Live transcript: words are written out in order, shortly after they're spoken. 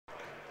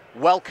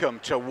Welcome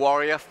to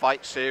Warrior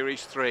Fight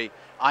Series 3.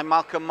 I'm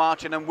Malcolm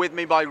Martin, and with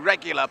me my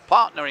regular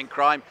partner in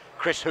crime,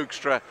 Chris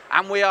Hoekstra,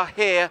 and we are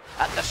here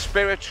at the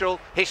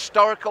spiritual,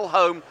 historical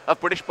home of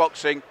British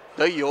boxing,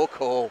 the York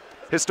Hall.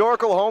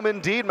 Historical home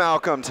indeed,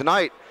 Malcolm.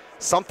 Tonight,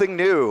 something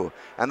new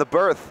and the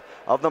birth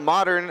of the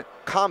modern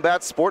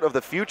combat sport of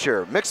the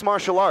future. Mixed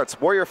martial arts,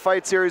 Warrior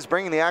Fight Series,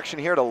 bringing the action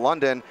here to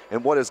London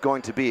in what is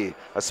going to be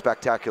a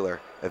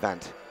spectacular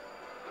event.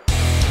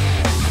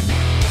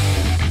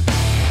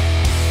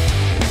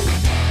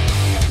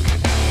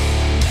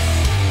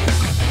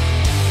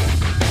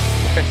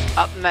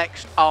 Up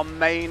next, our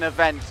main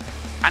event,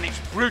 and it's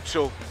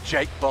brutal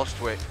Jake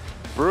Bostwick.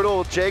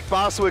 Brutal Jake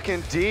Bostwick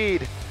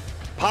indeed.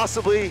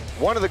 Possibly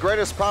one of the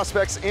greatest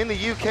prospects in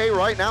the UK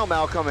right now,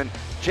 Malcolm. And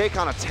Jake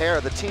on a tear,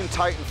 the Team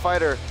Titan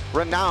fighter,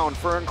 renowned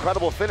for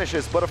incredible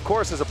finishes, but of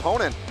course his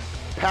opponent,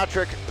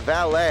 Patrick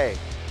Valle.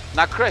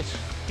 Now Chris,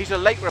 he's a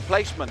late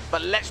replacement,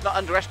 but let's not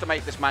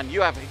underestimate this man.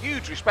 You have a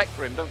huge respect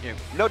for him, don't you?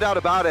 No doubt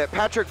about it.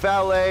 Patrick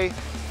Valle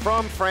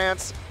from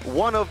France,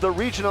 one of the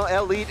regional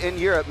elite in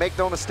Europe, make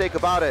no mistake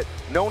about it.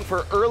 Known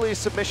for early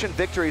submission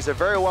victories, a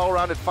very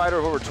well-rounded fighter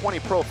of over 20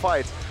 pro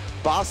fights.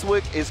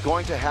 Bostwick is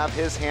going to have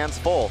his hands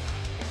full.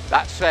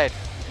 That said,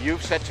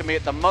 you've said to me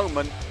at the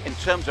moment, in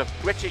terms of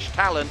British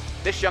talent,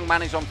 this young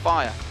man is on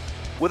fire.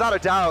 Without a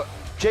doubt,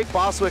 Jake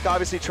Bostwick,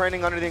 obviously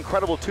training under the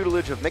incredible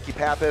tutelage of Mickey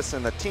Pappas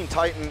and the Team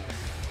Titan,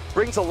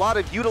 brings a lot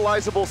of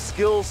utilizable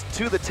skills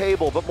to the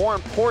table, but more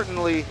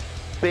importantly,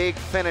 big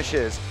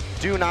finishes.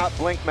 Do not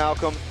blink,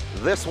 Malcolm.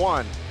 This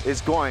one is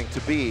going to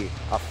be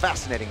a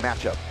fascinating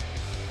matchup.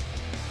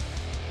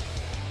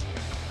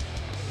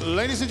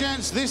 Ladies and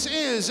gents, this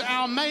is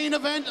our main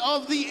event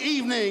of the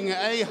evening,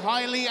 a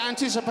highly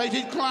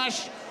anticipated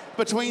clash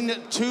between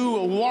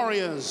two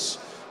warriors.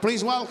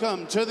 Please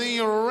welcome to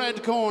the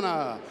red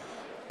corner,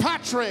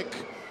 Patrick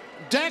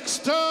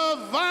Dexter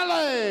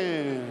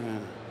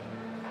Valle.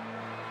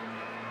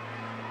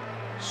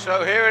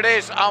 So here it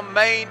is, our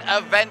main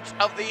event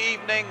of the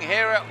evening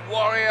here at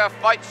Warrior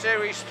Fight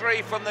Series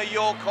 3 from the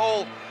York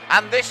Hall.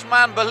 And this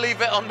man,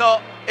 believe it or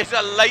not, is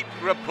a late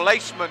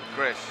replacement,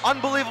 Chris.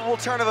 Unbelievable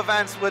turn of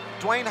events with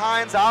Dwayne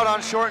Hines out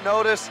on short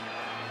notice.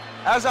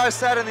 As I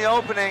said in the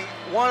opening,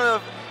 one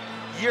of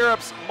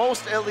Europe's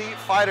most elite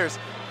fighters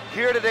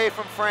here today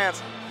from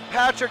France.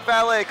 Patrick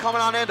Valle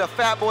coming on into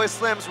Fat Boy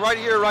Slims right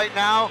here, right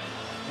now.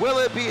 Will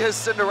it be his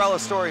Cinderella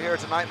story here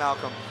tonight,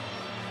 Malcolm?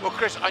 Well,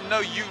 Chris, I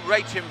know you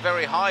rate him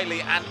very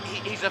highly, and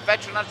he's a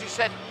veteran, as you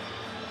said,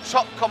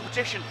 top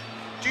competition.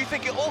 Do you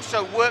think it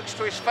also works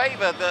to his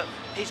favour that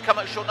he's come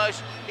at short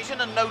notice? He's in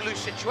a no-lose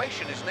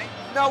situation, isn't he?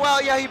 No,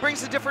 well, yeah, he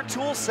brings a different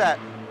tool set.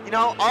 You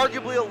know,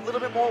 arguably a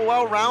little bit more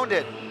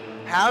well-rounded.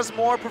 Has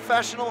more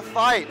professional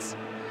fights.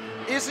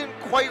 Isn't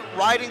quite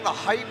riding the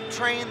hype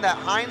train that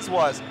Hines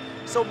was.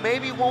 So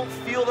maybe won't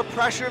feel the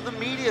pressure of the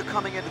media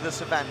coming into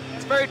this event.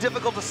 It's very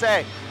difficult to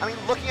say. I mean,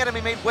 looking at him,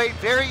 he made weight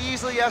very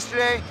easily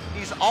yesterday.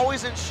 He's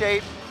always in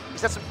shape.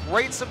 He's had some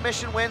great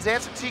submission wins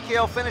and some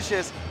TKO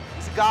finishes.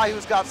 He's a guy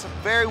who's got some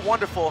very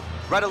wonderful,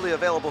 readily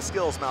available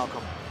skills,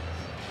 Malcolm.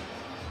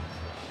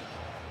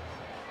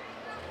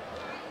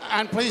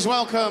 And please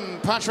welcome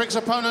Patrick's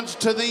opponent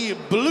to the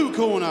blue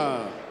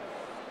corner,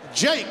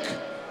 Jake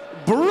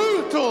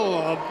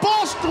Brutal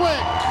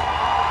Bostwick.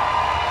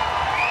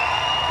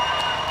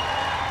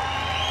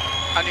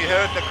 And you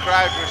heard the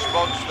crowd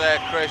response there,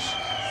 Chris.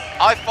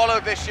 I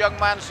followed this young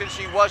man since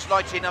he was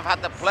 19. I've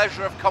had the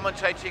pleasure of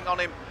commentating on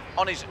him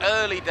on his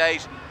early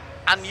days.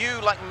 And you,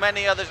 like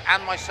many others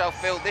and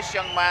myself, feel this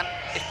young man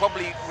is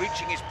probably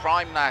reaching his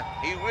prime now.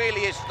 He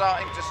really is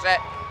starting to set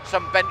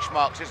some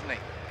benchmarks, isn't he?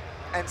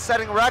 And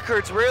setting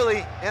records,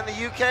 really, in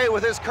the UK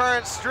with his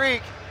current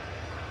streak.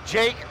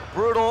 Jake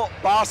Brutal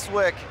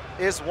Bostwick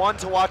is one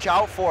to watch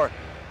out for.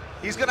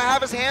 He's going to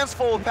have his hands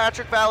full with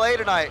Patrick Valle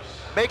tonight.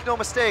 Make no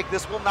mistake,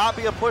 this will not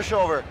be a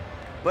pushover.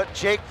 But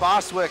Jake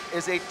Bostwick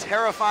is a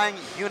terrifying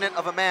unit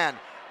of a man.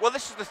 Well,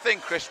 this is the thing,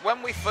 Chris.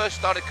 When we first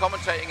started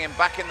commentating him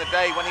back in the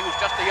day when he was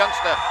just a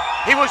youngster,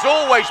 he was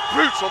always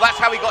brutal. That's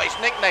how he got his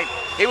nickname.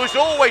 He was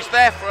always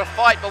there for a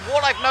fight. But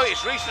what I've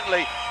noticed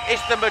recently is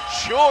the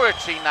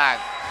maturity now.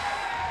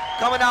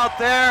 Coming out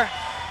there,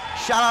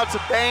 shout out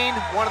to Bane,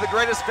 one of the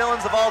greatest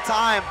villains of all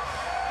time.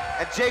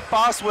 And Jake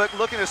Bostwick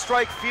looking to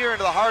strike fear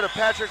into the heart of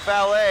Patrick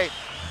Valle.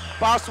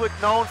 Bostwick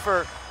known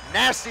for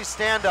nasty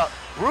stand-up,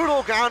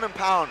 brutal ground and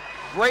pound,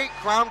 great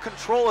ground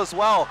control as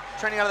well,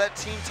 training out of that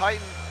Team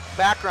Titan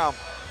background.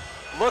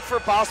 Look for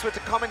Bostwick to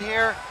come in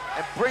here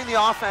and bring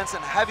the offense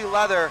in heavy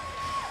leather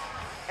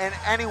in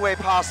any way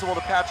possible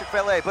to Patrick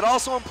Valle, but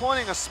also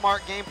employing a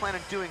smart game plan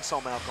in doing so,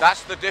 Malcolm.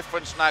 That's the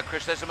difference now,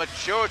 Chris. There's a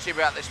maturity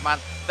about this man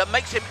that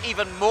makes him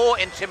even more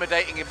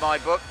intimidating in my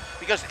book,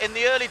 because in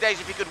the early days,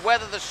 if he could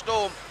weather the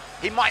storm,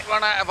 he might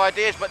run out of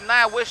ideas, but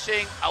now we're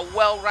seeing a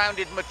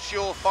well-rounded,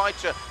 mature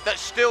fighter that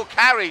still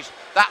carries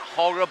that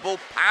horrible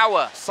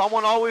power.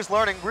 Someone always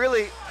learning.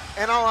 Really,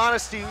 in all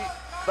honesty,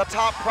 the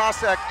top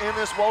prospect in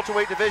this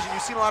welterweight division.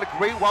 You've seen a lot of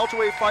great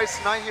welterweight fights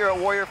tonight here at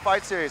Warrior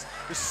Fight Series.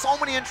 There's so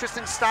many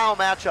interesting style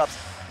matchups.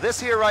 This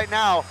here right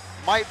now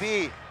might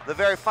be the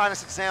very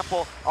finest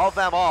example of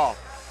them all.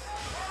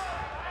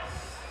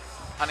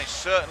 And it's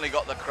certainly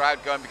got the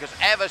crowd going, because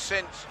ever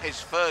since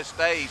his first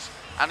days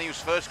and he was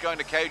first going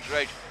to Cage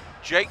Rage,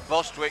 Jake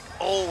Bostwick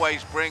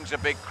always brings a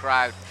big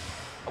crowd.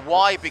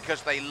 Why?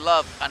 Because they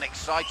love an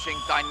exciting,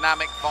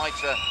 dynamic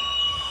fighter.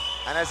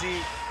 And as he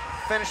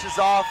finishes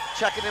off,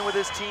 checking in with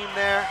his team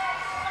there,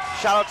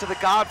 shout out to the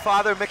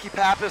Godfather, Mickey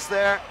Pappas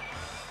there.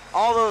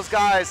 All those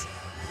guys,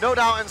 no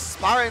doubt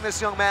inspiring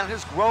this young man,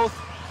 his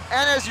growth,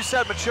 and as you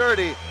said,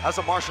 maturity as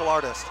a martial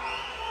artist.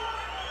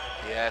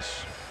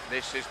 Yes,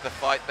 this is the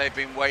fight they've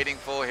been waiting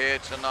for here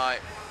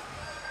tonight.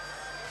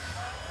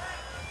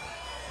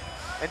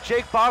 And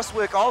Jake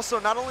Bostwick also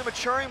not only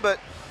maturing, but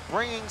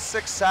bringing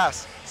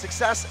success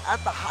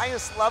at the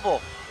highest level.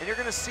 And you're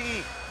gonna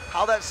see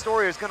how that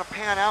story is gonna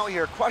pan out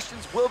here.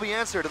 Questions will be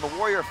answered in the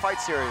Warrior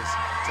Fight Series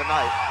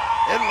tonight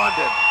in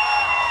London.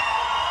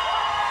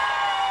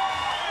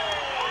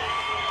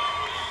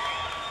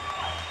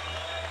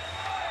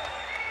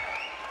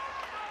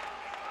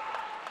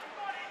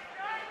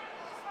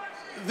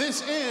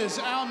 This is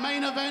our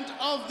main event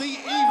of the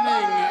evening,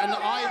 an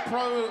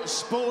iPro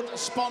Sport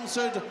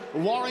sponsored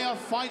Warrior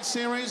Fight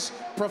Series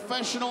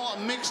professional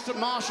mixed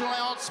martial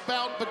arts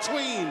bout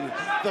between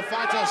the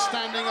fighter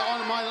standing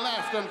on my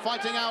left and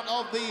fighting out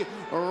of the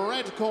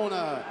red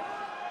corner.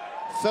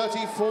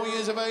 34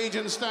 years of age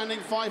and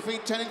standing 5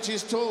 feet 10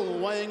 inches tall,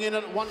 weighing in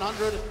at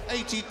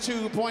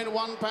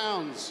 182.1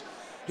 pounds.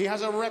 He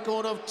has a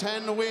record of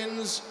 10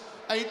 wins,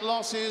 8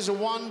 losses,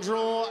 1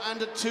 draw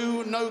and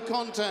 2 no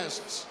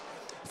contests.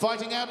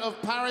 Fighting out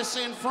of Paris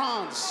in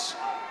France,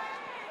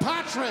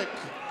 Patrick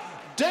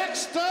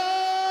Dexter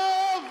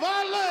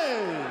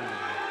Valle.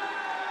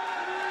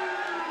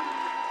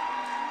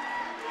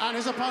 And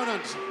his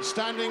opponent,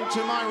 standing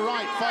to my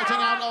right, fighting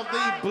out of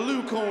the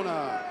blue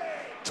corner,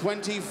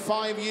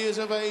 25 years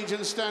of age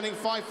and standing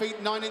 5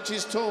 feet 9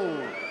 inches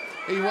tall.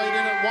 He weighed in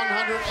at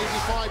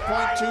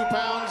 185.2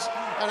 pounds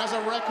and has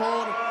a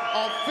record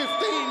of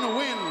 15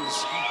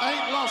 wins,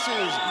 8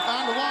 losses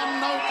and 1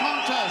 no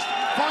contest.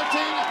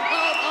 Fighting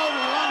out of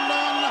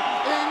London,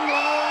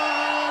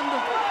 England,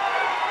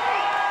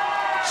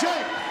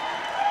 Jake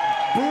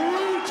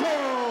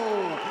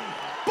Brutal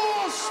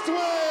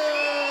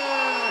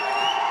Bostwick.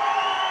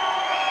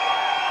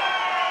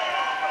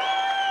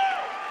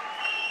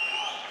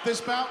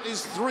 This bout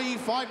is 3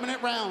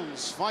 5-minute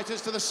rounds. Fighters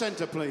to the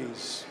center,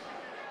 please.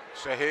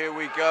 So here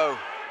we go.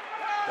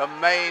 The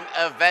main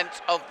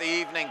event of the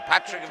evening.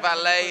 Patrick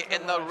Valle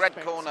in the red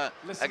corner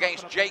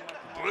against Jake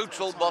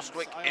Brutal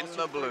Bostwick in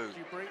the blue.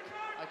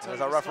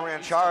 As our referee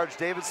in charge,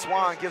 David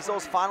Swan, gives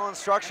those final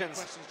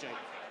instructions.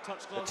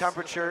 The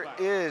temperature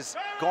is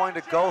going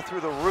to go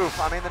through the roof.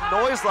 I mean, the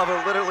noise level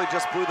literally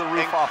just blew the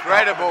roof off.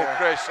 Incredible,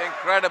 Chris,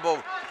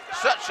 incredible.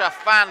 Such a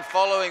fan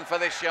following for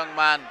this young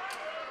man.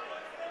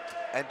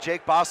 And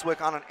Jake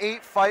Bostwick on an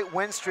 8-fight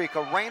win streak,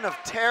 a reign of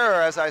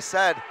terror, as I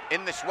said.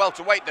 In this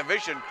welterweight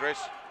division, Chris.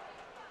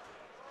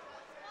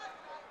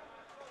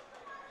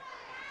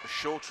 The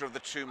shorter of the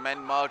two men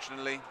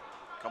marginally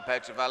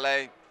compared to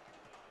Valle.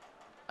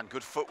 And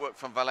good footwork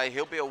from Valle.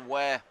 He'll be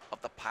aware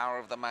of the power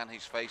of the man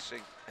he's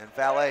facing. And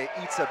Valle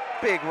eats a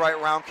big right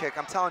round kick.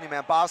 I'm telling you,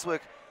 man,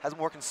 Bostwick has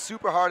been working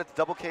super hard at the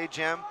Double K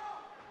gym.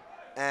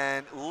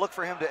 And look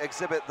for him to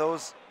exhibit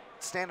those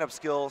stand-up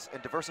skills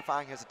and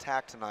diversifying his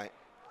attack tonight.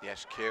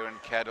 Yes, Kieran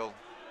Kettle,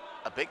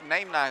 a big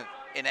name now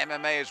in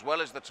MMA as well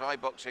as the Thai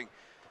boxing.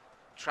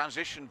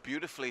 Transitioned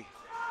beautifully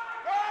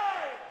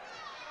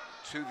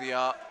to the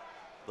art.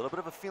 A little bit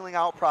of a feeling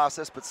out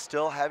process, but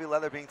still heavy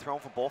leather being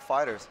thrown for both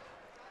fighters.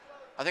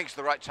 I think it's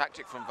the right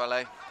tactic from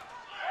Valle.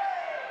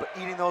 But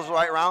eating those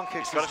right round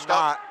kicks is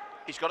not.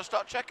 He's got to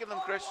start checking them,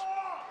 Chris.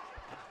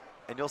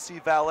 And you'll see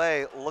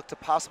Valle look to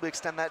possibly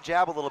extend that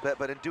jab a little bit,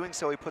 but in doing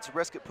so, he puts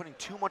risk at putting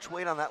too much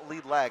weight on that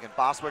lead leg. And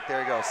Bostwick,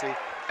 there you go, see?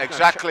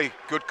 Exactly,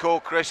 good call,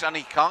 Chris, and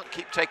he can't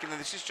keep taking them.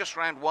 This is just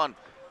round 1.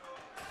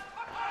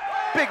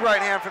 Big right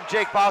hand from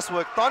Jake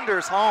Bostwick,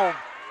 thunders home.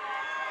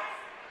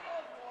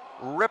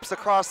 Rips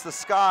across the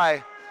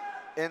sky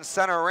in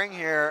center ring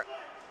here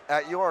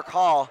at York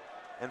Hall.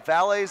 And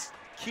Valle's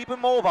keeping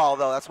mobile,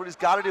 though. That's what he's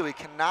got to do. He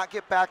cannot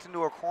get back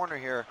into a corner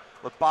here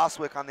with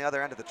Bostwick on the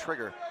other end of the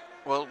trigger.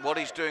 Well, what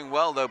he's doing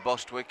well, though,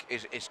 Bostwick,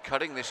 is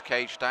cutting this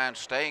cage down,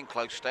 staying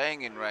close,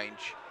 staying in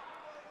range.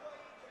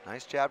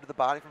 Nice jab to the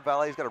body from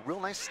Valle. He's got a real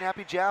nice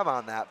snappy jab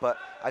on that, but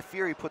I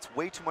fear he puts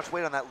way too much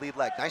weight on that lead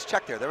leg. Nice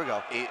check there. There we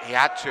go. He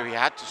had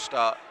to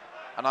start.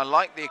 And I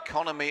like the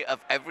economy of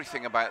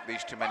everything about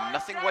these two men.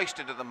 Nothing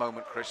wasted at the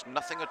moment, Chris,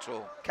 nothing at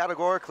all.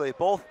 Categorically,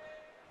 both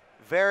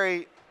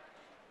very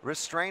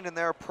restrained in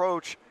their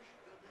approach.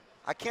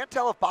 I can't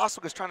tell if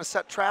Bostwick is trying to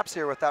set traps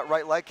here with that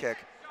right leg kick.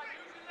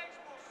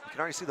 You can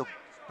already see the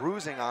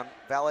bruising on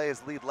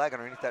Valle's lead leg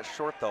underneath that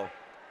short, though.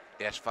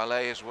 Yes, Valle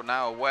is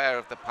now aware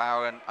of the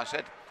power, and I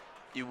said,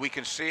 we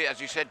can see it, as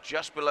you said,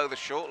 just below the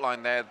short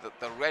line there,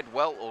 the red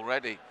welt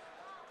already.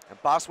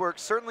 And Bostwick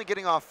certainly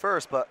getting off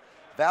first, but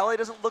Valle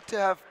doesn't look to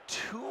have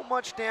too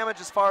much damage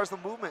as far as the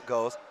movement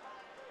goes.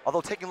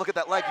 Although taking a look at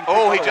that leg,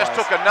 he just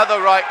took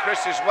another right,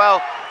 Chris, as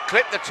well.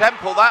 clipped the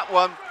temple, that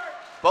one.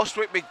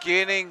 Bostwick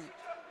beginning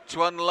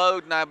to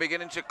unload now,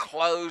 beginning to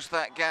close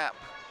that gap.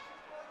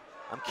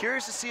 I'm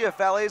curious to see if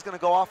Valle is going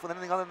to go off with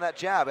anything other than that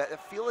jab. I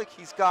feel like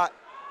he's got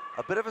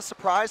a bit of a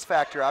surprise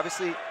factor.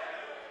 Obviously,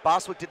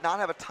 Bostwick did not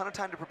have a ton of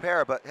time to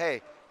prepare, but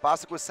hey,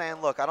 Bostwick was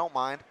saying, look, I don't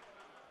mind.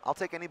 I'll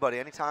take anybody,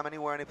 anytime,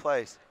 anywhere, any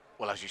place.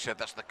 Well, as you said,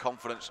 that's the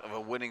confidence of a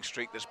winning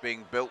streak that's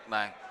being built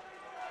now.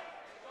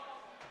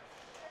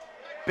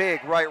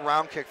 Big right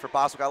round kick for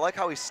Bostwick. I like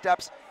how he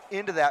steps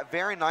into that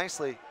very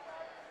nicely.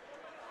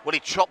 Well, he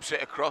chops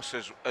it across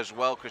as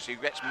well, because he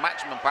gets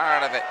maximum power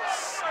out of it.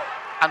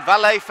 And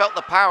Valle felt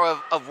the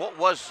power of what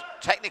was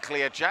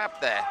technically a jab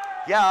there.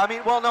 Yeah, I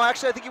mean, well, no,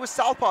 actually, I think he was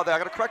southpaw there. I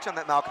got to correct you on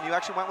that, Malcolm. You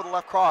actually went with a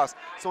left cross.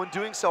 So in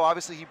doing so,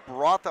 obviously, he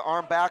brought the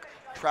arm back,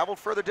 traveled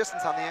further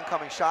distance on the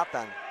incoming shot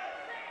then. You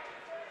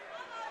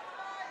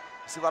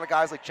see a lot of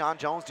guys like John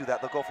Jones do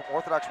that. They'll go from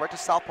orthodox right to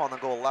southpaw and then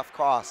go a left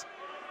cross.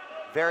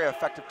 Very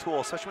effective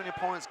tool, especially when your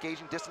opponent's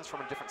gauging distance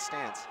from a different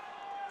stance.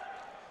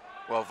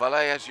 Well, Valle,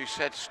 as you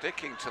said,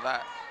 sticking to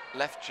that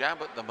left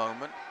jab at the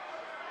moment.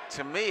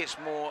 To me, it's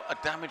more a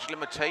damage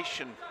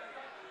limitation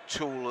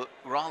tool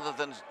rather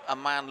than a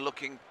man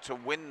looking to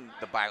win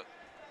the bout.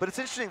 But it's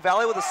interesting,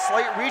 Valle with a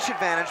slight reach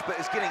advantage, but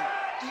is getting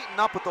eaten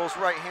up with those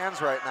right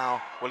hands right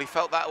now. Well, he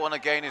felt that one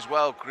again as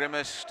well,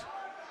 grimaced.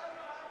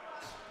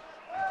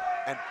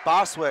 And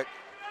Bostwick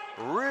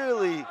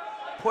really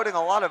putting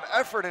a lot of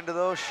effort into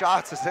those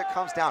shots as it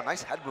comes down.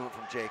 Nice head movement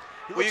from Jake.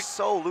 He looks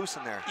so loose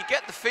in there. You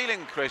get the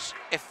feeling, Chris,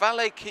 if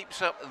Valle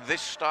keeps up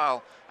this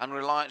style and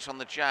reliance on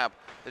the jab,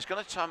 there's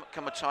going to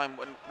come a time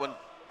when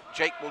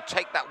Jake will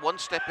take that one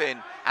step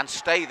in and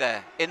stay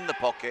there in the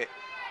pocket,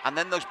 and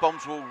then those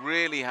bombs will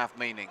really have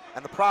meaning.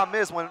 And the problem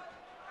is when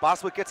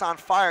Bostwick gets on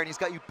fire and he's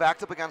got you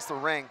backed up against the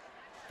ring,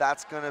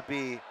 that's going to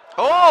be...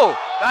 Oh,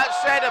 that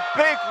said, a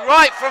big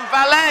right from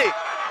Valle.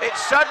 It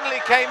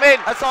suddenly came in.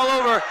 That's all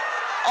over.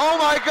 Oh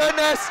my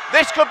goodness.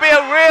 This could be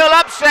a real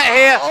upset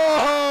here.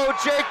 Oh,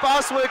 Jake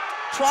Bostwick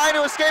trying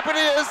to escape, and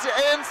he is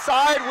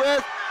inside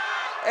with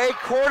a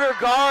quarter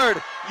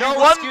guard. You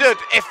wondered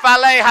if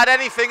Valle had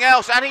anything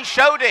else, and he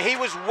showed it. He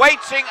was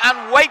waiting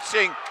and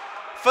waiting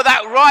for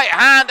that right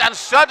hand, and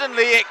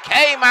suddenly it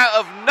came out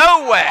of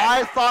nowhere.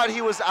 I thought he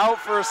was out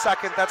for a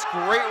second. That's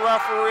great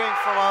refereeing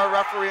from our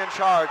referee in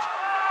charge.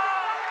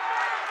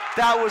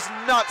 That was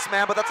nuts,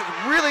 man, but that's a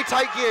really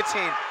tight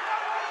guillotine.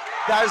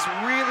 That is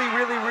really,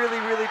 really, really,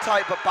 really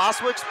tight, but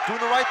Bostwick's doing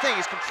the right thing.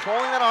 He's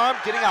controlling that arm,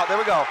 getting out. There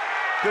we go.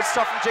 Good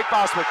stuff from Jake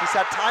Bostwick. He's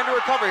had time to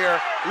recover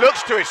here. Looks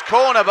to his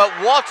corner, but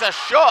what a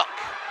shock.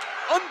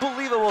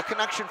 Unbelievable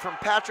connection from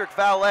Patrick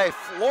Valle.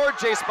 Floored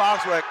Jace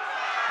Bostwick,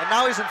 and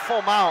now he's in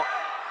full mount.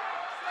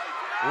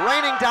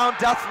 Raining down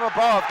death from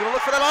above. Gonna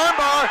look for that arm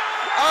bar.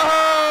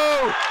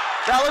 Oh!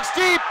 That looks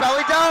deep.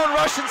 Belly down,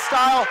 Russian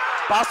style.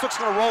 Bostwick's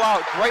gonna roll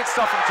out. Great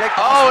stuff from Jake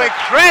Bostwick. Oh,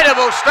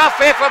 incredible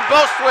stuff here from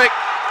Bostwick.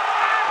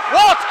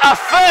 What a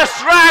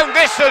first round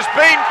this has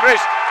been, Chris.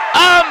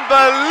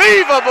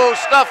 Unbelievable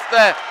stuff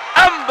there.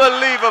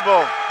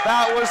 Unbelievable.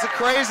 That was the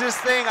craziest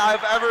thing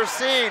I've ever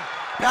seen.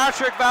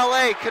 Patrick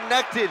Valle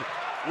connected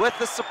with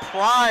the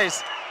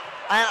surprise.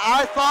 And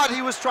I thought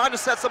he was trying to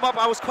set some up.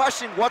 I was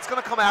questioning what's going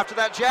to come after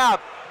that jab.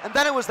 And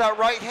then it was that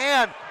right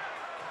hand.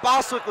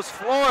 Bostwick was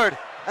floored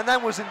and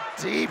then was in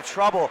deep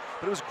trouble.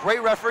 But it was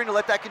great refereeing to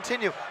let that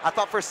continue. I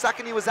thought for a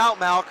second he was out,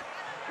 Malk.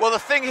 Well, the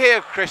thing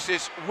here, Chris,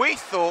 is we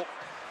thought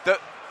that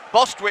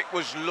Bostwick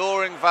was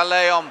luring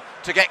Valle on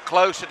to get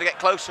closer, to get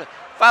closer.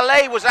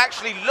 Valle was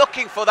actually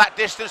looking for that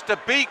distance to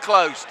be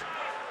closed.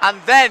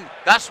 And then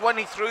that's when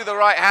he threw the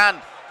right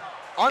hand.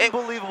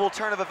 Unbelievable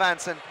turn of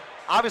events. And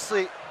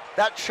obviously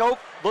that choke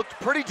looked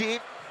pretty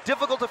deep.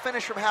 Difficult to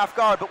finish from half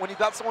guard, but when you've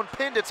got someone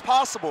pinned, it's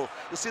possible.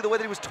 You'll see the way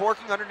that he was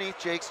torquing underneath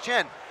Jake's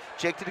chin.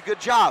 Jake did a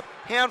good job.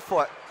 Hand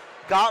foot,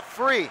 got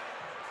free.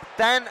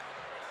 Then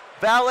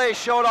Valle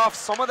showed off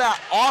some of that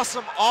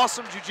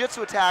awesome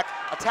jiu-jitsu attack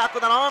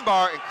with an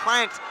armbar and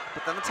cranked,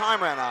 but then the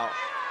time ran out.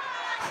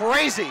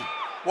 Crazy.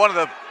 One of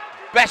the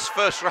best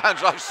first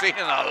rounds I've seen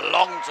in a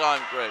long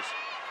time, Chris.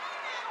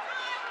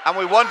 And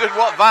we wondered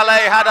what Valle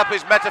had up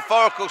his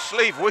metaphorical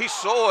sleeve. We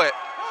saw it.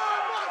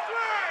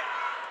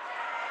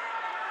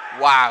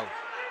 Wow.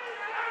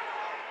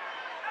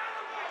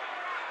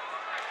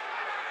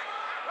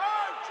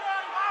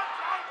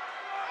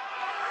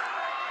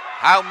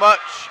 How much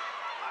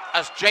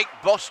has Jake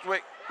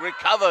Bostwick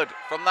recovered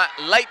from that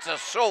late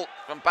assault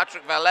from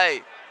Patrick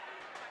Valle?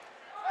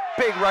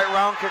 Big right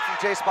round kick from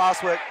Jace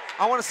Bostwick.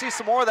 I want to see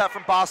some more of that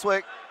from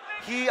Bostwick.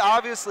 He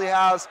obviously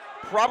has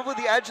probably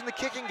the edge in the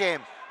kicking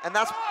game, and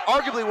that's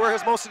arguably where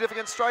his most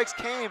significant strikes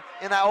came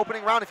in that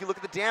opening round if you look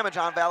at the damage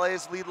on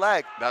Valle's lead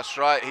leg. That's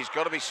right. He's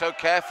got to be so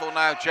careful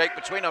now, Jake,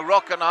 between a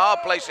rock and a hard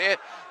place here.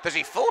 Does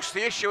he force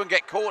the issue and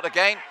get caught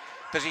again?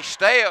 Does he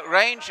stay at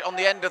range on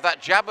the end of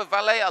that jab of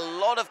Valle? A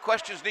lot of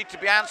questions need to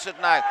be answered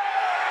now.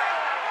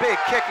 Big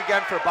kick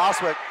again for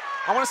Bostwick.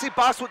 I want to see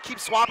Bostwick keep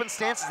swapping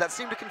stances. That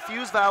seemed to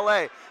confuse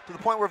Valle to the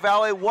point where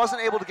Valle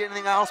wasn't able to get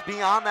anything else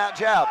beyond that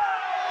jab.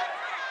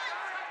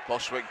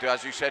 Bostwick,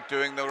 as you said,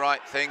 doing the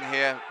right thing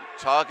here,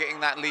 targeting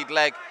that lead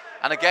leg.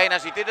 And again,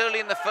 as he did early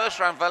in the first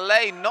round,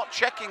 Vallee not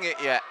checking it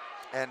yet.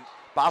 And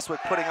Bostwick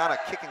putting on a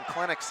kicking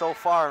clinic so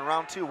far in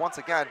round 2. Once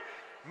again,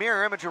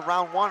 mirror image of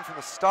round 1 from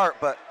the start,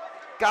 but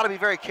got to be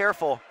very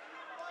careful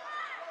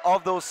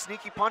of those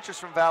sneaky punches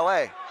from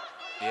Vallee.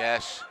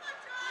 Yes,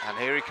 and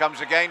here he comes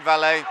again,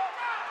 Vallee.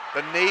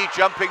 The knee,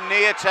 jumping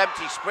knee attempt,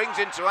 he springs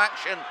into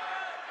action.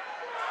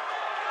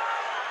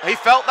 He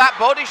felt that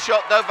body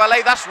shot though,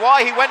 Vallee, that's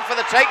why he went for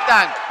the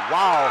takedown.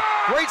 Wow,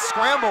 great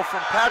scramble from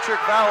Patrick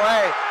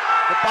Valle.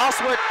 But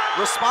Bostwick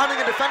responding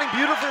and defending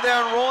beautifully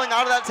there and rolling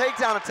out of that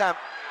takedown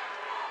attempt.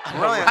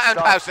 Brilliant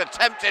Roundhouse stuff.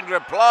 attempt in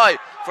reply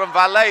from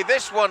Vallee.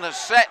 This one has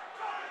set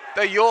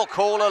the York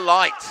Hall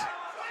alight.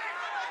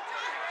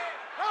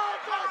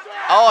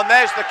 Oh, and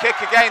there's the kick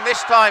again.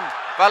 This time,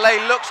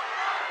 Vallee looks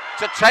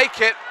to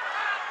take it.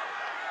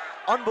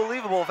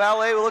 Unbelievable.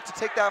 Vallee will look to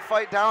take that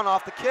fight down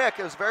off the kick.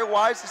 It was a very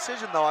wise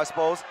decision, though, I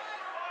suppose.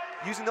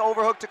 Using the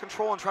overhook to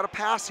control and try to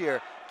pass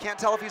here. Can't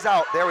tell if he's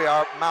out. There we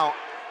are, mount.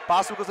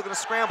 Bostwick was looking to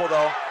scramble,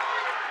 though.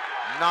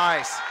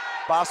 Nice.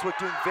 Bostwick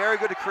doing very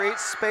good to create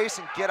space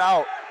and get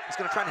out. He's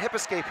going to try and hip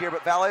escape here,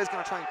 but Vallee is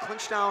going to try and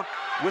clinch down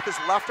with his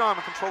left arm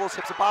and control those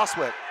hips of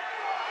Bostwick.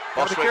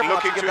 Bostwick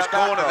looking to his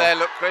corner there,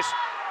 look, Chris.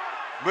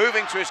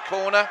 Moving to his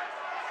corner,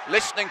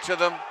 listening to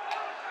them.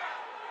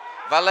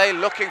 Vallee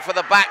looking for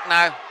the back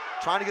now.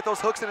 Trying to get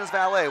those hooks in his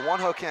Vallee. One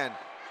hook in.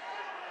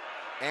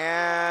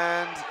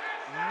 And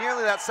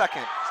nearly that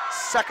second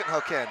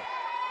hook in.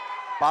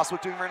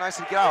 Bostwick doing very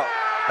nicely to get out.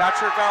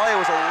 Patrick Valle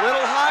was a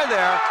little high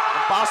there,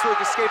 and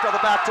Bostwick escaped out the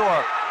back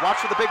door. Watch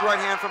for the big right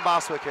hand from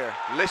Bostwick here.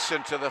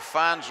 Listen to the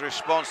fans'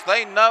 response.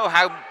 They know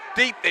how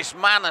deep this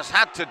man has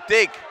had to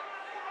dig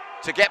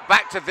to get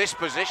back to this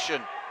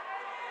position.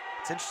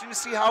 It's interesting to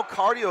see how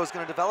cardio is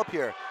going to develop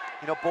here.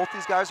 You know, both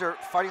these guys are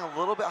fighting a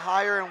little bit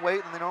higher in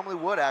weight than they normally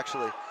would,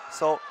 actually.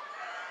 So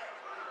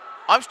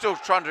I'm still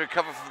trying to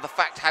recover from the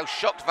fact how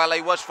shocked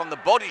Vallee was from the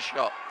body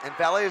shot. And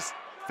Valle is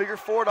figure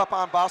forward up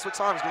on Bostwick's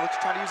arm. He's going to look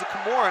to try to use a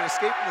Kimura and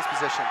escape from this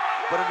position.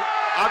 But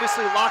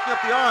obviously locking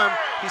up the arm,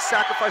 he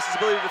sacrificed his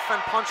ability to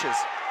defend punches.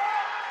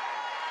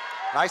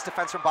 Nice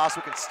defense from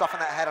Bostwick and stuffing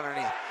that head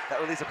underneath.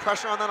 That relieves the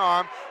pressure on that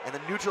arm and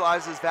then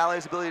neutralizes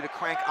Vallee's ability to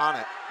crank on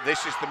it.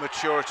 This is the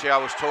maturity I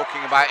was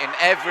talking about in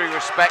every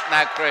respect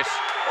now, Chris.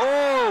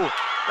 Oh,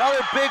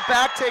 another big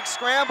back take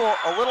scramble.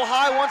 A little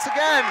high once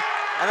again.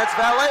 And it's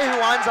Vallee who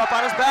winds up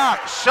on his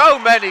back. So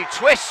many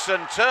twists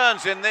and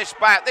turns in this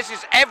bout. This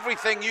is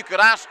everything you could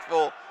ask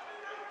for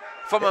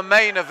from a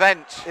main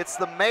event. It's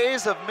the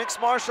maze of mixed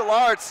martial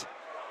arts.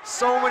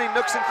 So many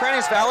nooks and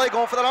crannies. Vallee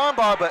going for that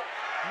armbar, but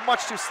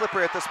much too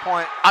slippery at this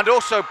point. And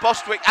also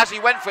Bostwick, as he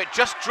went for it,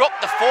 just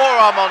dropped the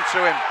forearm onto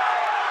him.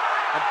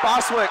 And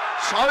Bostwick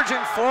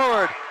charging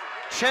forward,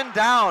 chin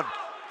down.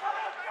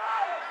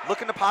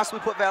 Looking to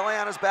possibly put Vallee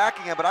on his back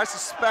again, but I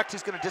suspect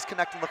he's going to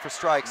disconnect and look for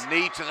strikes.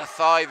 Knee to the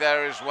thigh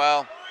there as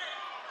well.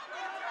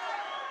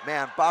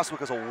 Man, Bostwick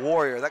is a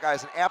warrior. That guy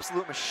is an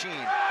absolute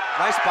machine.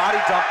 Nice body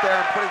dump there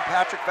and putting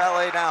Patrick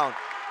Valle down.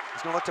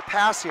 He's going to look to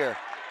pass here.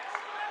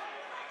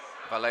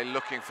 Valle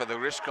looking for the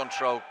wrist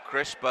control,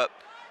 Chris, but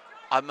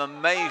I'm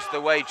amazed the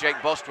way Jake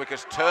Bostwick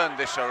has turned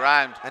this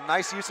around. And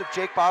nice use of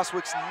Jake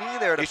Bostwick's knee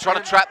there. He's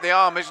trying to trap the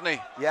arm, isn't he?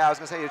 Yeah, I was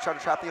going to say, he's trying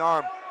to trap the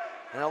arm.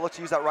 And I'll look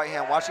to use that right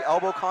hand. Watch the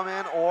elbow come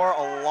in or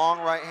a long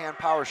right hand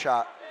power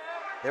shot.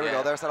 There we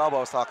go. There's that elbow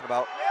I was talking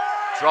about.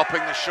 Dropping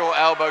the short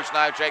elbows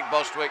now, Jake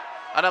Bostwick.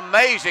 An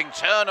amazing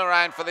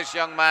turnaround for this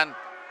young man.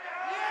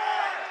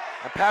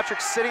 And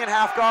Patrick sitting in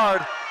half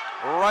guard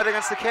right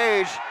against the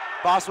cage.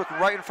 Bostwick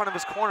right in front of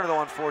his corner,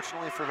 though,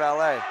 unfortunately, for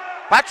Valle.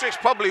 Patrick's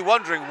probably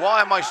wondering, why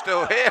am I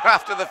still here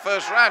after the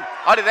first round?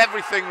 I did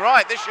everything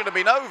right. This should have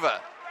been over.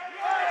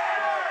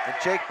 And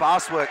Jake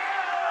Bostwick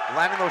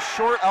landing those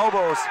short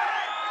elbows.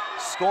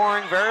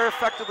 Scoring very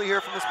effectively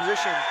here from this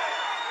position,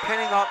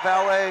 pinning up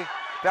Valle.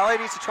 Valle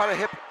needs to try to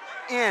hip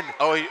in.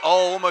 Oh, he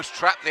almost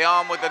trapped the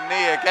arm with the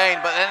knee again,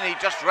 but then he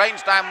just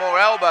rains down more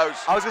elbows.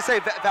 I was going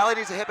to say, Valle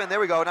needs to hip in. There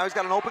we go. Now he's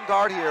got an open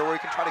guard here where he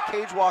can try to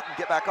cage walk and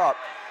get back up.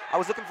 I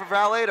was looking for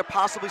Valle to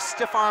possibly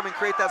stiff arm and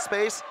create that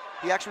space.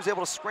 He actually was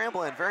able to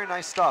scramble in. Very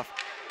nice stuff.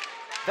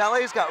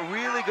 Valle's got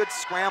really good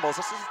scrambles.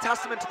 This is a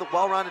testament to the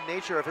well-rounded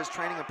nature of his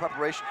training and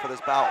preparation for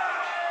this bout.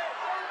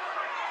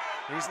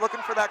 He's looking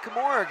for that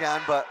Kimura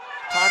again, but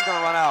time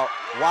gonna run out.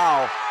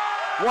 Wow,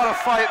 what a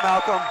fight,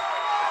 Malcolm.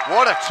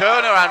 What a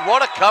turnaround,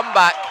 what a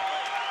comeback.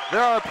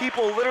 There are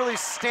people literally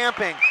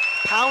stamping,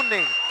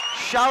 pounding,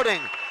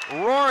 shouting,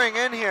 roaring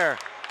in here.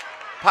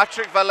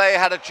 Patrick Valle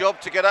had a job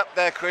to get up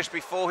there, Chris,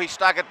 before he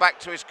staggered back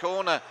to his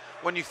corner.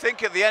 When you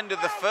think at the end of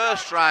the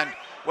first round,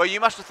 where you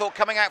must have thought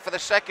coming out for the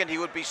second, he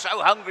would be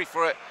so hungry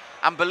for it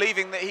and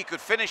believing that he could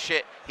finish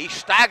it, he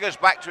staggers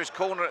back to his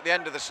corner at the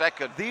end of the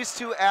second. These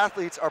two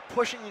athletes are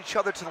pushing each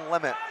other to the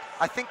limit.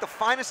 I think the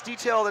finest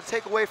detail to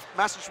take away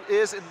message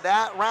is in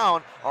that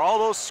round are all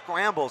those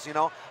scrambles, you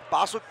know.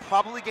 Bostwick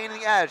probably gaining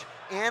the edge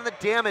and the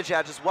damage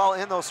edge as well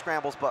in those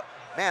scrambles, but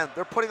man,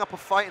 they're putting up a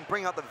fight and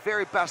bringing out the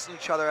very best in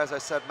each other, as I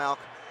said, Malk.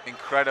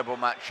 Incredible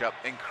matchup,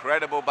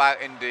 incredible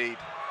bout indeed.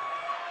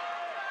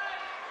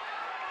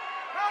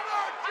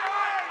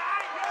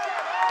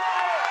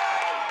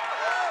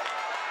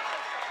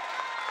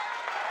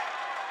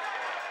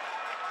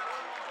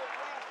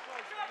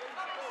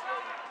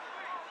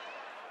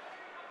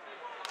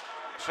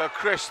 So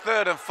Chris,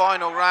 third and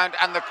final round,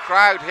 and the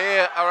crowd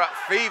here are at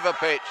fever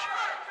pitch.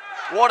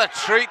 What a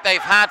treat they've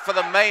had for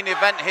the main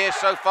event here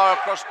so far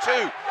across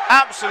two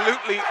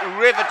absolutely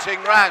riveting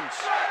rounds.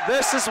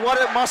 This is what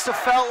it must have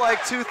felt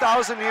like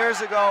 2,000 years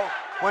ago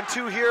when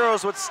two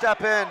heroes would step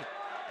in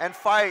and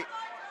fight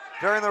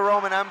during the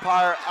Roman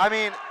Empire. I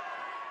mean,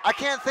 I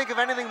can't think of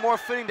anything more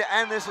fitting to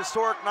end this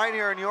historic night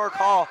here in York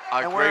Hall.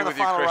 I agree with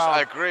you, Chris.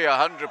 I agree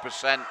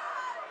 100%.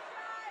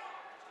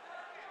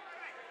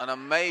 An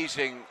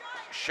amazing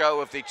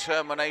show of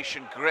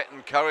determination, grit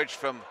and courage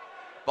from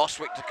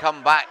Bostwick to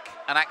come back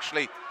and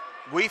actually,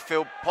 we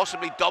feel,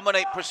 possibly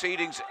dominate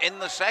proceedings in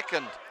the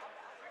second.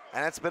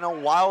 And it's been a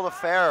wild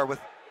affair with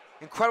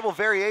incredible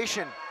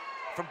variation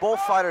from both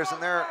fighters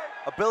and their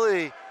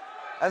ability,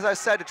 as I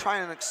said, to try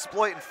and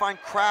exploit and find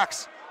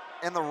cracks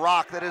in the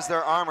rock that is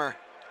their armor.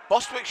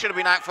 Bostwick should have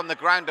been out from the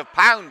ground of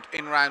pound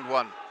in round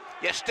one,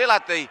 yet still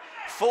had the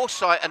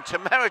foresight and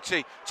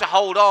temerity to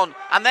hold on,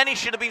 and then he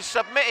should have been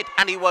submitted,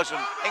 and he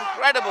wasn't.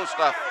 Incredible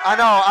stuff. I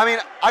know, I mean,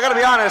 I gotta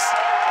be honest,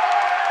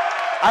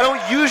 I don't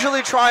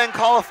usually try and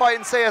call a fight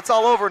and say it's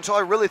all over until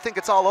I really think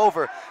it's all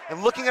over.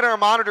 And looking at our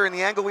monitor and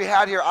the angle we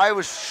had here, I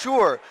was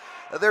sure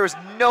that there was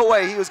no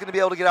way he was gonna be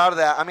able to get out of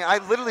that. I mean, I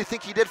literally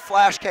think he did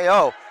flash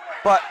KO,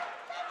 but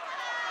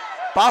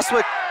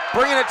Bostwick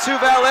bringing it to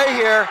Valle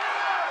here.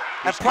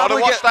 He's got to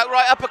watch that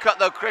right uppercut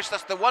though, Chris.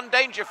 That's the one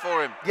danger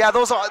for him. Yeah,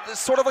 those are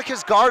sort of like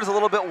his guard is a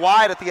little bit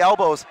wide at the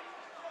elbows.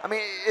 I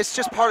mean, it's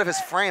just part of his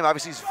frame.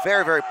 Obviously, he's a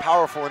very, very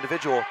powerful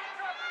individual.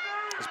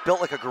 He's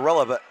built like a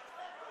gorilla, but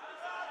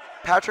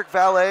Patrick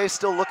Valle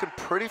still looking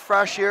pretty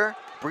fresh here,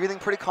 breathing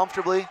pretty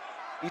comfortably.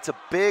 Eats a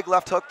big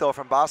left hook though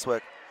from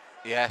Bostwick.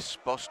 Yes,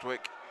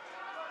 Bostwick.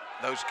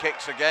 Those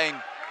kicks again,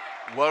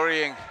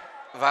 worrying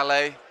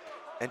Valle.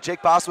 And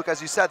Jake Bostwick,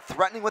 as you said,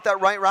 threatening with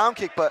that right round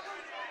kick, but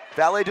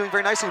Valle doing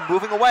very nicely,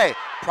 moving away.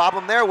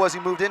 Problem there was he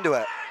moved into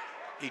it.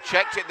 He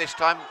checked it this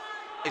time.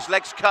 His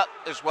leg's cut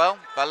as well.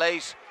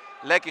 Valle's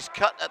leg is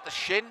cut at the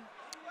shin.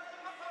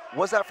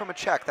 Was that from a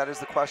check? That is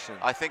the question.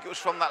 I think it was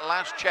from that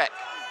last check.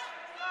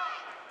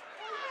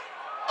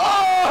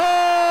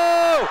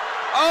 Oh!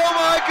 Oh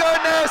my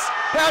goodness!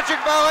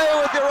 Patrick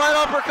Valle with the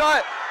right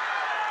uppercut.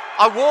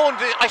 I warned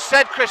it. I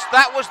said, Chris,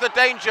 that was the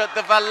danger,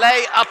 the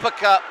Valle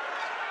uppercut.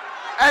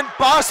 And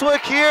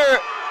Bostwick here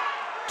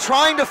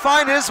trying to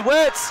find his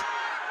wits.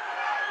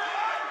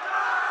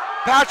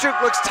 Patrick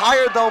looks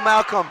tired though,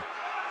 Malcolm.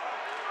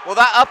 Well,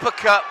 that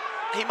uppercut,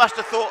 he must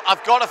have thought,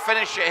 I've got to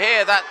finish it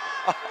here.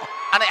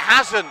 And it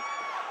hasn't.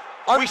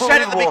 We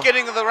said at the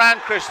beginning of the round,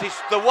 Chris,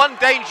 the one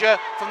danger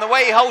from the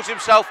way he holds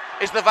himself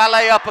is the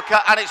Valle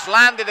uppercut, and it's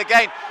landed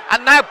again.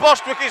 And now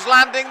Bostwick is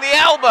landing the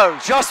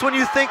elbows. Just when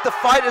you think the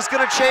fight is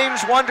going to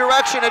change one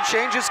direction, it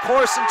changes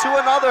course into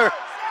another.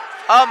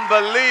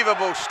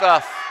 Unbelievable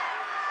stuff.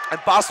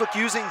 And Bostwick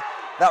using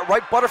that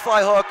right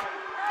butterfly hook,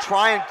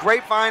 trying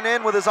grapevine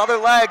in with his other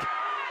leg.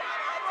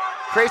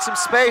 Create some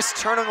space,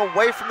 turning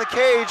away from the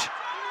cage.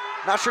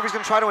 Not sure if he's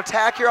going to try to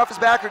attack here off his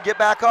back or get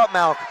back up,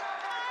 Malk.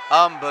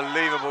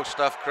 Unbelievable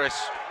stuff, Chris.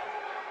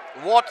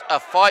 What a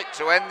fight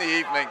to end the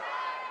evening.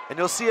 And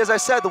you'll see, as I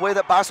said, the way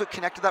that Bostwick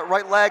connected that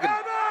right leg and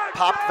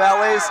popped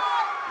Valle's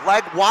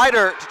leg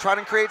wider to try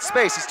to create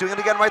space. He's doing it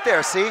again right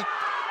there, see?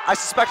 I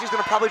suspect he's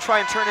going to probably try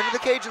and turn into the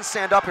cage and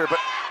stand up here, but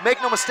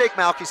make no mistake,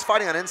 Malk, he's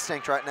fighting on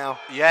instinct right now.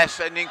 Yes,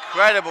 an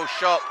incredible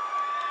shot.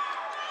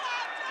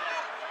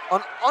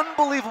 An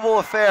unbelievable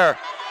affair.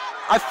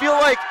 I feel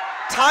like,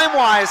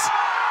 time-wise,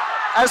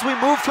 as we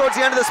move towards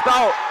the end of this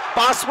bout,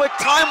 Bostwick,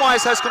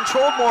 time-wise, has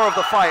controlled more of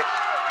the fight,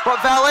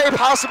 but Valle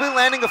possibly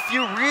landing a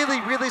few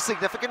really, really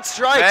significant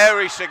strikes.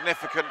 Very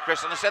significant,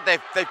 Chris, and I said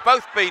they've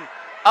both been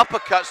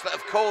uppercuts that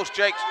have caused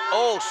Jake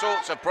all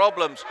sorts of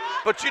problems.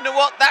 But you know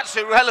what? That's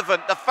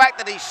irrelevant. The fact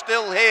that he's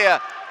still here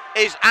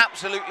is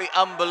absolutely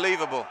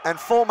unbelievable. And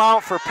full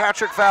mount for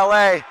Patrick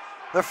Valle,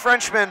 the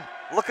Frenchman,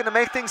 looking to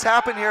make things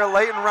happen here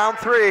late in round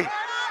 3.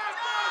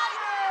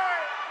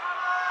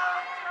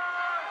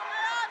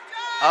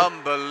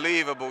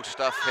 Unbelievable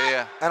stuff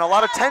here. And a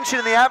lot of tension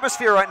in the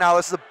atmosphere right now.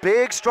 This is a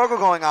big struggle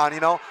going on, you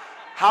know.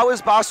 How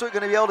is Bostwick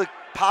going to be able to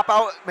pop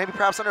out, maybe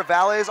perhaps under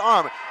Valle's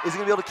arm? Is he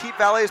going to be able to keep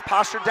Valle's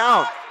posture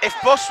down? If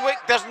Bostwick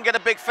doesn't get a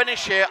big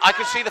finish here, I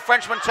can see the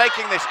Frenchman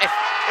taking this. If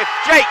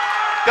Jake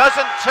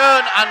doesn't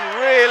turn and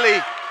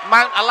really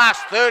mount a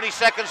last 30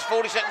 seconds,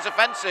 40 seconds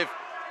offensive,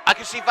 I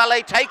can see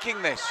Valle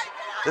taking this.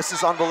 This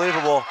is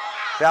unbelievable.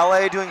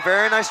 Valle doing a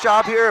very nice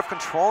job here of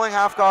controlling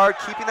half guard,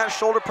 keeping that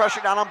shoulder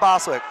pressure down on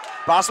Bostwick.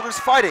 Bostwick is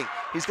fighting.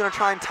 He's going to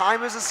try and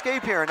time his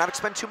escape here and not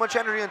expend too much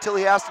energy until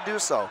he has to do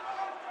so.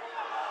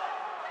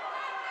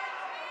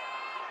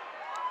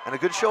 And a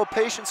good show of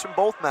patience from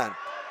both men.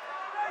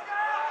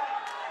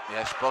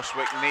 Yes,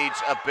 Bostwick needs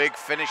a big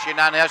finish in,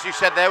 and as you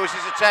said, there was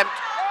his attempt.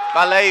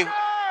 Valle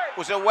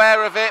was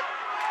aware of it.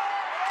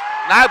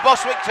 Now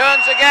Bostwick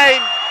turns again.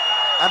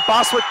 And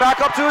Bostwick back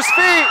up to his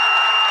feet.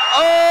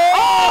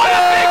 Oh, and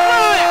a big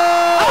right!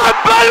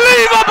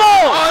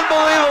 Unbelievable!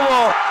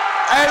 Unbelievable!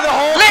 And the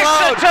whole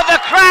Listen crowd. to the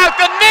crowd,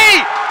 the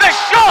knee, the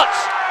shots!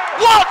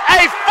 What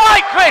a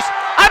fight, Chris!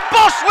 And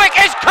Bostwick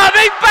is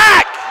coming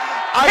back!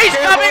 He's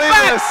coming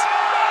back.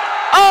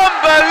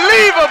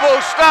 Unbelievable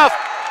stuff.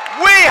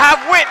 We have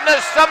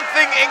witnessed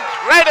something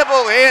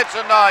incredible here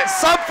tonight.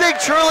 Something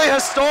truly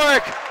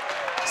historic.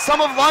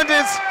 Some of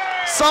London's,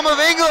 some of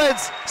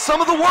England's, some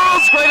of the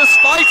world's greatest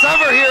fights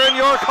ever here in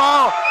York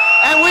Hall.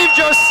 And we've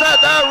just set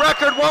that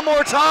record one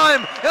more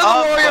time in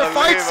the Warrior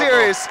Fight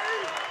Series.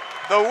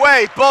 The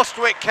way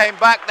Bostwick came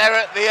back there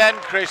at the end,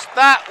 Chris,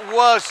 that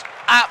was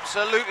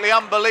absolutely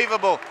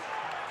unbelievable.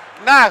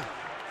 Now,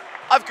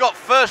 I've got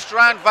first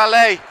round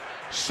Vallee,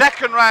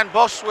 second round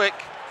Bostwick.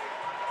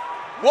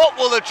 What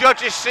will the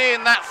judges see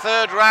in that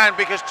third round?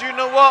 Because do you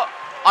know what?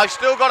 I've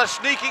still got a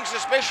sneaking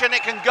suspicion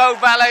it can go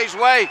Vallee's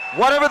way.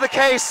 Whatever the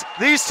case,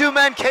 these two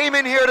men came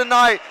in here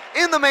tonight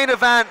in the main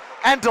event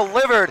and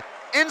delivered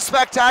in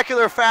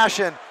spectacular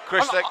fashion.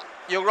 Chris,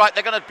 you're right,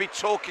 they're going to be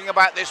talking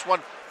about this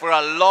one for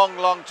a long,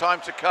 long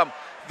time to come.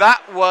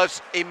 That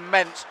was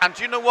immense. And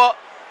do you know what?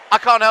 I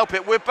can't help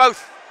it. We're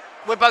both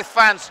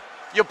fans.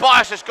 Your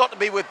bias has got to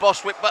be with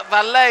Bostwick, but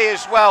Vallee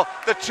as well.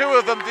 The two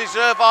of them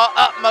deserve our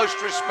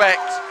utmost respect.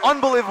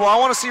 Unbelievable. I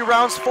want to see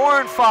rounds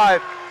 4 and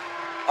 5.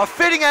 A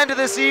fitting end to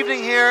this evening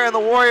here in the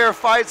Warrior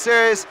Fight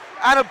Series,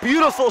 and a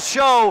beautiful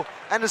show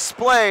and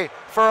display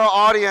for our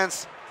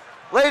audience.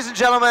 Ladies and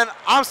gentlemen,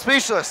 I'm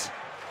speechless.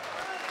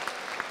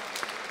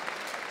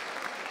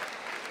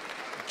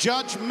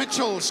 Judge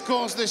Mitchell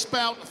scores this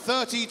bout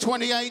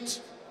 30-28.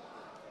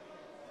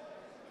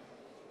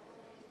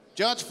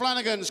 Judge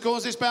Flanagan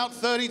scores this bout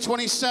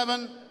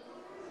 30-27.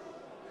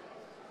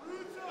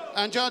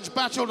 And Judge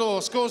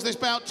Bacheldor scores this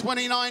bout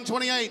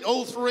 29-28.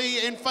 All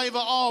three in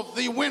favor of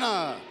the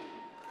winner,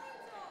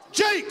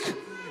 Jake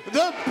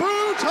the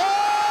Brutal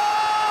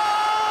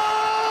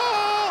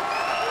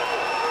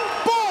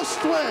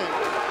Bostwick.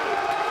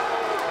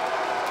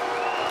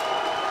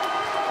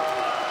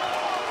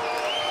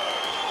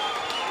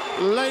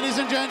 Ladies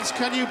and gents,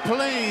 can you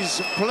please,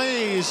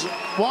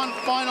 one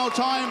final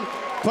time,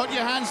 put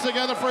your hands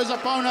together for his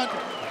opponent,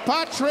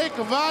 Patrick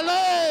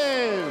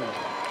Valle.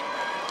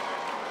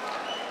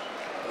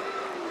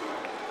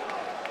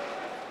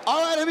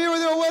 All right, I'm here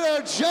with your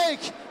winner,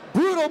 Jake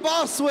Brutal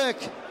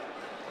Bostwick.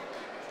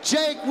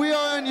 Jake, we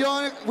are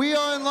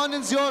in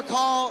London's York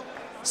Hall.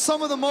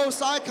 Some of the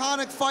most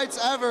iconic fights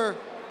ever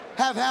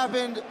have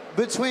happened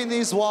between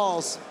these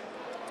walls.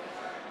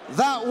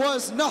 That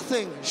was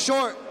nothing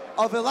short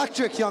of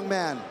electric, young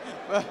man.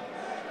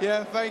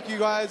 Yeah, thank you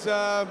guys.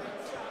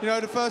 You know,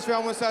 the first thing I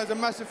want to say is a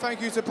massive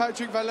thank you to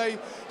Patrick Valle,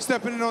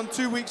 stepping in on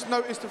 2 weeks'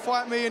 notice to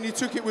fight me, and he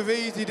took it with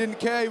ease. He didn't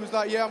care. He was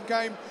like, yeah, I'm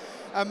game.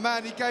 And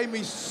man, he gave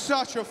me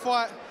such a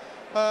fight.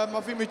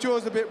 I think my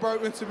jaw's a bit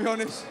broken, to be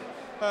honest.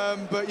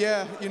 But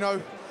yeah, you know,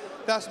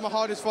 that's my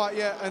hardest fight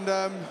yet. And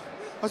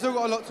I still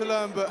got a lot to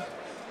learn, but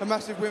a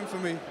massive win for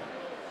me.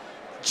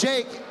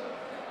 Jake,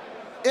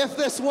 if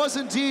this was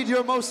indeed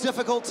your most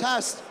difficult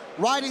test,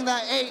 riding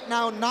that 8,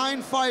 now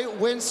 9-fight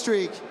win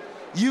streak,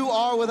 you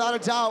are without a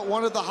doubt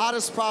one of the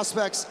hottest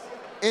prospects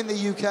in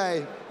the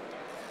UK.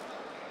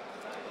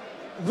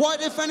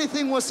 What, if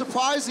anything, was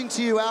surprising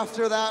to you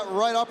after that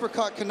right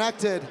uppercut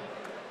connected?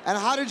 And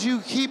how did you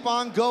keep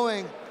on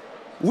going?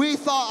 We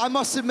thought, I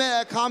must admit,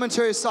 at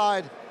commentary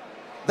side,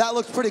 that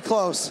looked pretty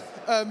close.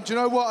 Do you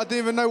know what? I didn't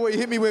even know what he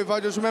hit me with. I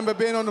just remember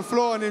being on the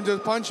floor and him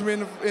just punching me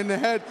in the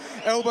head,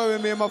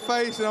 elbowing me in my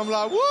face, and I'm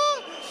like,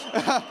 what?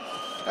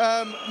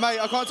 Mate,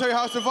 I can't tell you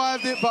how I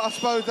survived it, but I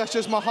suppose that's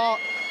just my heart.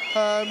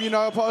 You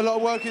know, I put a lot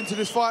of work into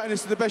this fight, and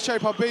this is the best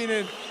shape I've been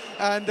in.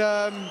 And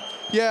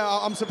yeah,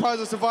 I'm surprised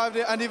I survived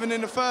it. And even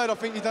in the third, I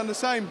think he's done the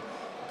same.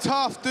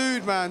 Tough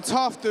dude, man,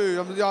 tough dude.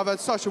 I've had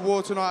such a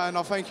war tonight, and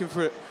I thank him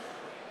for it.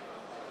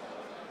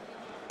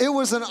 It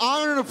was an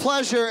honor and a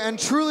pleasure, and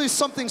truly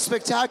something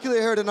spectacular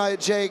here tonight,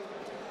 Jake.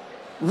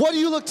 What do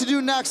you look to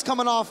do next,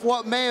 coming off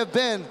what may have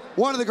been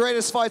one of the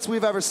greatest fights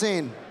we've ever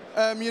seen?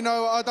 You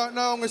know, I don't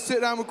know. I'm going to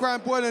sit down with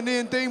Grant Boyle and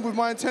Ian Dean with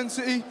my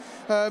intensity,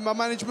 my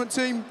management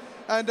team,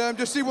 and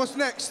just see what's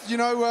next. You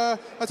know,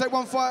 I take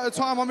one fight at a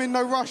time. I'm in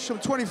no rush. I'm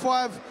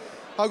 25.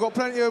 I've got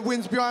plenty of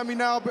wins behind me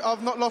now, but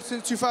I've not lost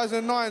since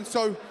 2009.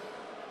 So,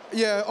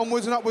 yeah,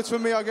 onwards and upwards for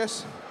me, I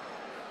guess.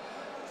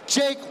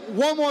 Jake,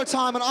 one more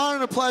time, an honor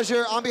and a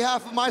pleasure. On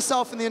behalf of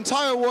myself and the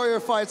entire Warrior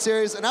Fight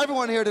Series and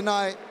everyone here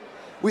tonight,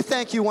 we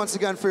thank you once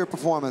again for your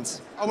performance.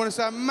 I want to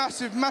say a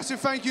massive, massive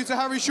thank you to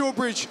Harry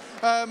Shawbridge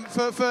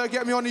for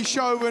getting me on his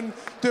show and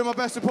doing my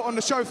best to put on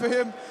the show for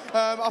him.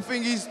 I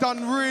think he's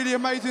done really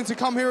amazing to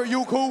come here at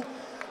York Hall.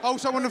 I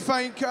also want to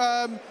thank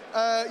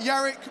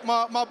Jarek,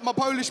 my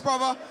Polish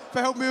brother, for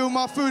helping me with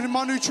my food and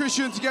my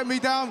nutrition to get me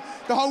down.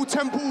 The whole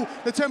Temple,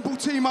 the Temple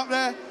team up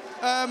there,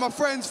 my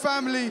friends,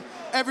 family,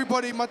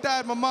 everybody, my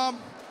dad, my mum,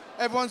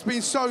 everyone's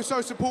been so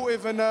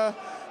supportive, and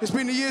it's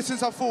been a year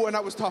since I fought, and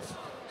that was tough.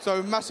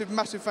 So massive,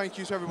 massive thank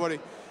you to everybody.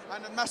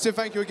 And a massive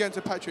thank you again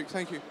to Patrick.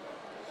 Thank you.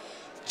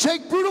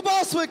 Jake Brutal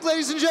Bostwick,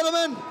 ladies and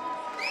gentlemen.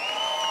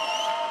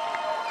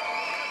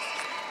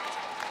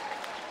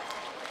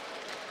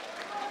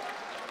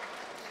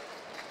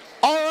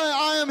 All right,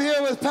 I am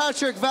here with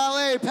Patrick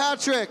Valle.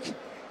 Patrick,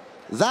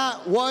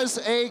 that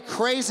was a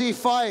crazy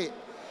fight.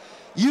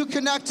 You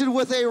connected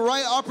with a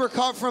right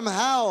uppercut from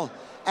hell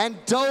and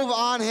dove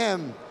on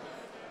him.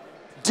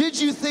 Did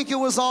you think it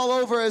was all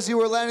over as you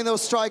were landing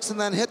those strikes and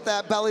then hit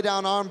that belly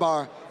down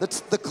armbar?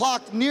 The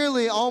clock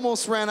nearly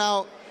almost ran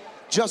out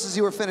just as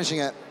you were finishing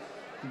it.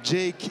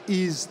 Jake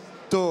is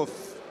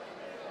tough.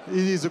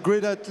 He is a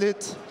great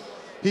athlete.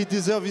 He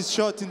deserves his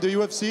shot in the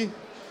UFC.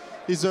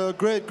 He's a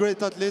great,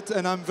 great athlete,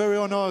 and I'm very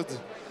honored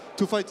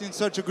to fight in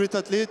such a great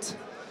athlete.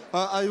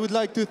 I would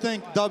like to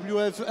thank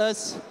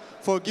WFS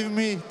for giving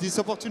me this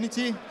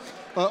opportunity.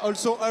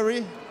 Also,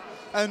 Harry.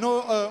 I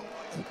know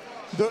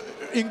the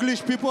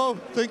English people,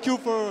 thank you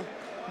for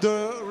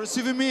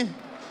receiving me.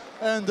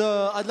 And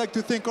I'd like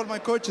to thank all my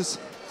coaches.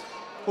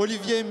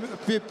 Olivier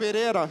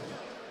Pereira,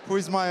 who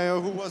was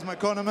my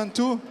cornerman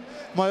too.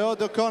 My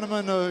other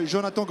cornerman,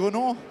 Jonathan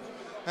Grenon.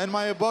 And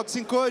my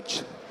boxing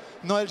coach,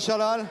 Noël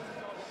Chalal.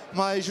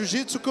 My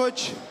jiu-jitsu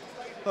coach,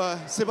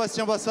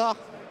 Sébastien Bassard.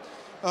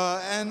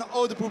 And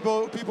all the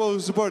people who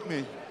support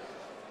me.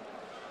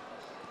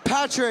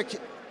 Patrick,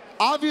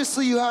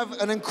 obviously you have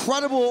an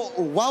incredible,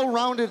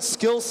 well-rounded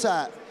skill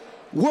set.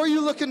 Were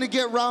you looking to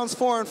get rounds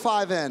 4 and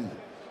 5 in?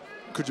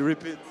 Could you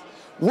repeat?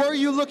 Were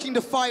you looking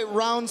to fight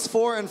rounds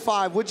 4 and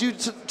 5? Would you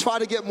try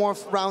to get more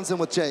rounds in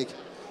with Jake?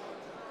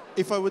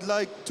 If I would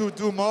like to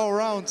do more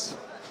rounds,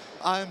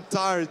 I'm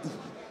tired.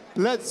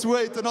 Let's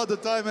wait another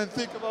time and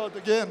think about it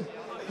again.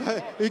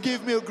 He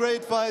gave me a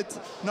great fight.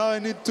 Now I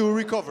need to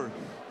recover.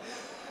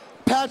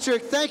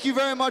 Patrick, thank you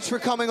very much for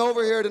coming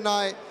over here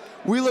tonight.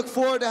 We look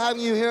forward to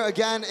having you here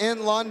again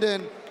in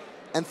London.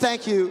 And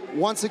thank you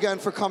once again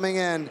for coming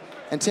in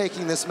and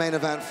taking this main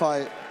event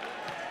fight.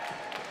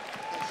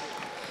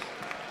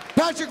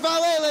 Patrick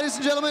Valle, ladies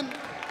and gentlemen.